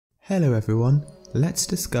Hello everyone, let's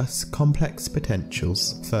discuss complex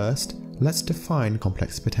potentials. First, let's define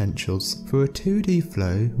complex potentials. For a 2D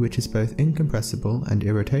flow, which is both incompressible and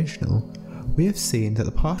irrotational, we have seen that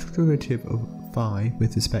the partial derivative of phi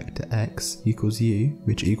with respect to x equals u,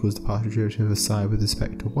 which equals the partial derivative of psi with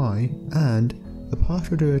respect to y, and the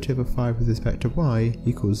partial derivative of phi with respect to y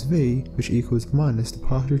equals v, which equals minus the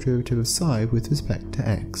partial derivative of psi with respect to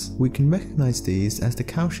x. We can recognise these as the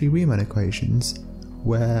Cauchy-Riemann equations,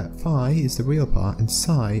 where phi is the real part and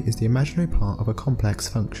psi is the imaginary part of a complex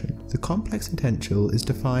function. The complex potential is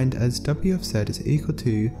defined as w of z is equal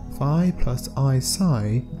to phi plus I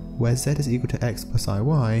psi, where z is equal to x plus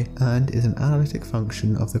iy and is an analytic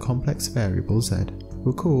function of the complex variable z.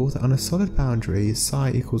 Recall that on a solid boundary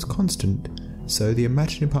psi equals constant, so the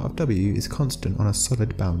imaginary part of w is constant on a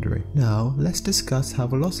solid boundary. Now let's discuss how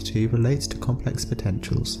velocity relates to complex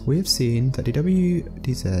potentials. We have seen that dw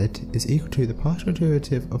dz is equal to the partial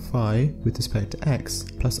derivative of phi with respect to x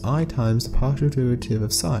plus I times the partial derivative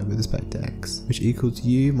of psi with respect to x, which equals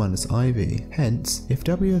u minus iv. Hence, if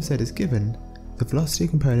w of z is given, the velocity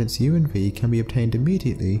components u and v can be obtained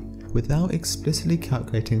immediately without explicitly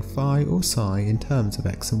calculating phi or psi in terms of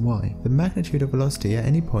x and y. The magnitude of velocity at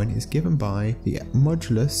any point is given by the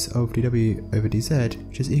modulus of dw over dz,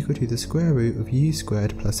 which is equal to the square root of u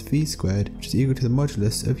squared plus v squared, which is equal to the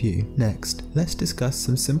modulus of u. Next, let's discuss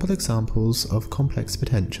some simple examples of complex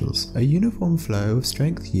potentials. A uniform flow of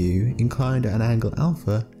strength u inclined at an angle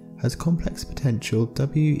alpha has complex potential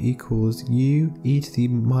w equals u e to the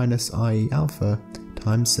minus I alpha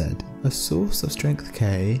times z. A source of strength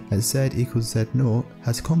k at z equals z0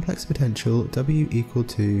 has complex potential w equal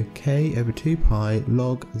to k over 2 pi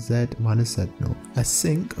log z minus z0. A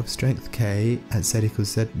sink of strength k at z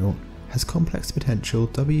equals z0 has complex potential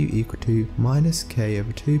w equal to minus k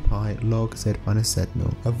over 2 pi log z minus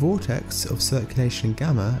z0. A vortex of circulation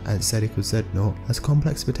gamma at z equals z0 has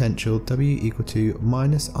complex potential w equal to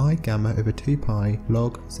minus I gamma over 2 pi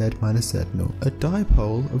log z minus z0. A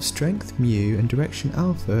dipole of strength mu and direction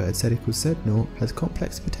alpha at z equals z0 has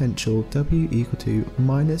complex potential w equal to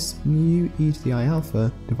minus mu e to the I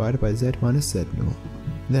alpha divided by z minus z0.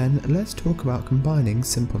 Then let's talk about combining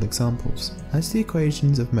simple examples. As the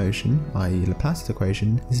equations of motion, i.e. Laplace's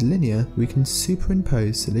equation, is linear, we can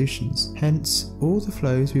superimpose solutions. Hence, all the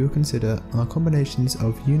flows we will consider are combinations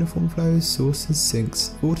of uniform flows, sources,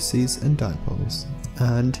 sinks, vortices and dipoles.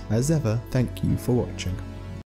 And as ever, thank you for watching.